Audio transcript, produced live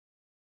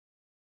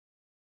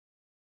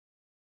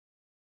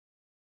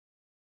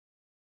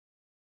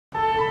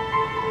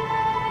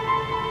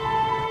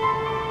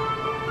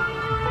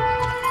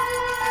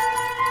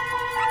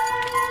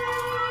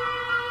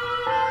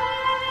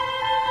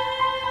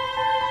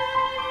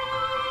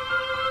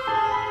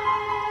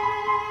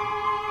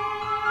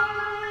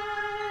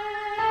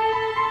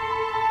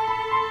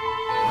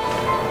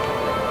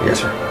Yes,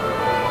 sir.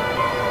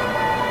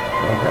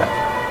 Okay.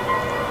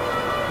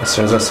 As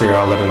soon as I see her,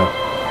 I'll let her know.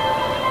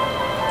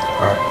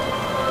 All right.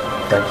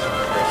 Thanks.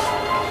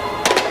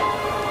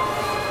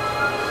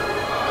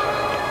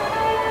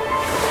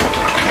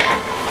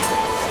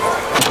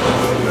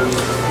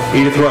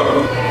 Edith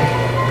Rowe.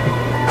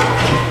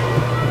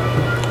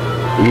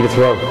 Edith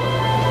Rowe.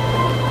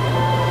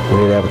 We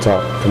need to have a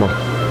talk. Come on.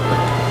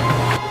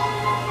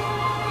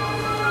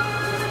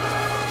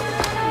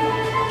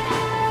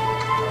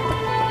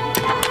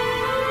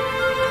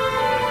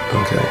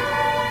 Okay.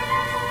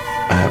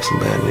 I have some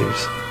bad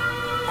news.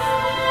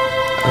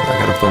 I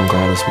got a phone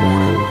call this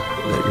morning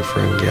that your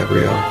friend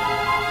Gabrielle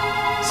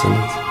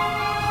Simmons,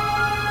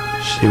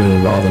 she was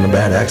involved in a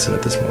bad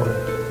accident this morning.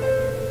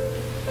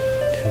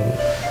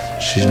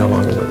 And she's no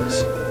longer with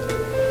us.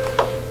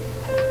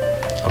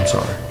 I'm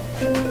sorry.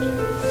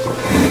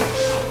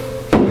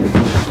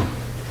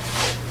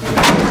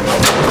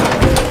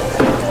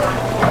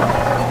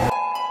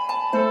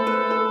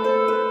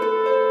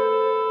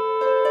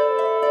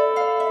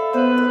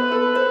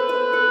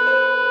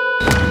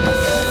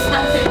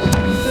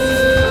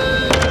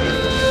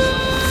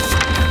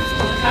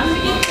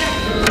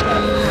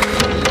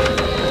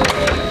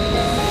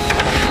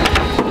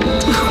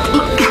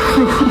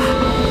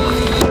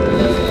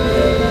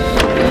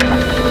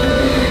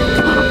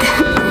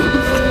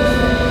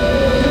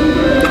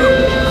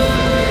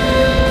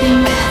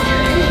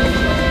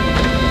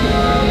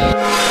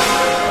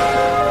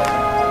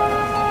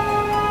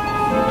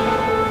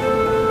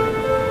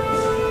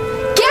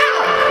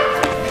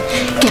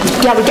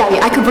 Gabby,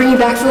 I could bring you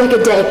back for like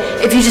a day.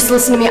 If you just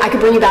listen to me, I could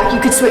bring you back. You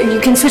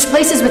can switch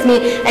places with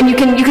me, and you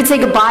could say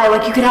goodbye.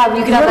 Like you could have.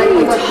 What are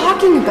you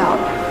talking about?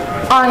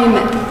 I'm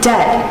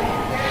dead.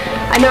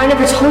 I know I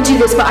never told you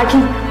this, but I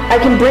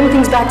can bring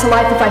things back to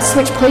life if I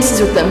switch places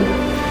with them.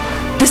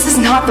 This is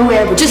not the way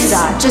I would do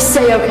that. Just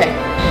say okay.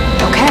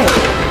 Okay.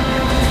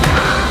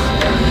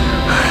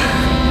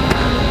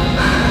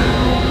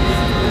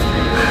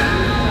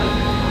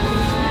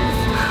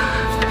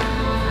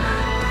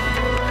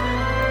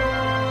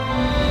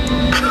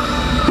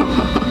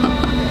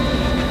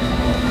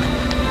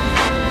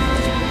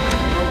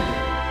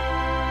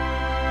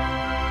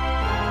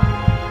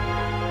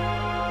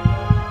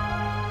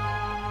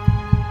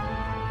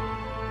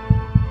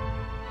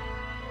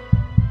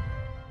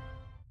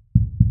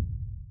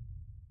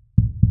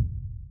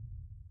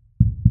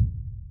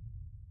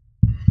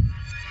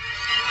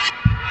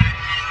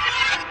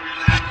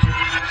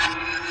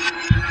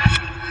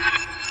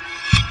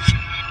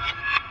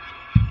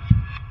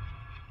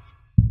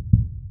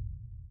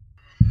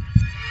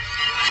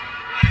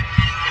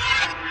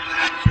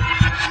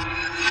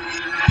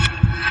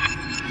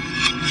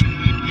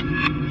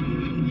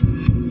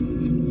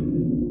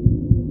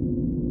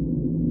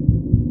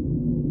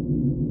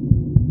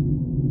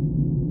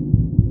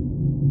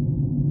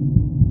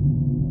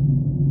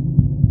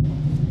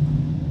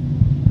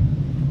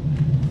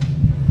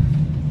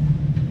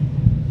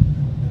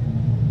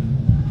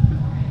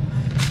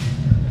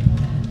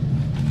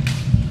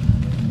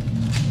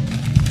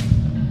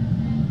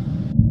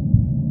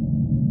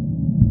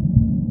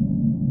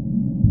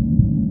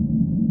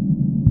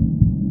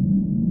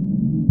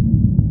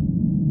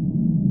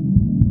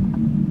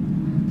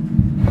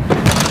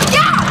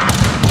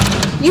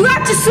 You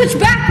have to switch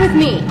back with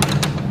me.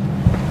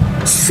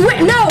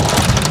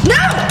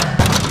 No!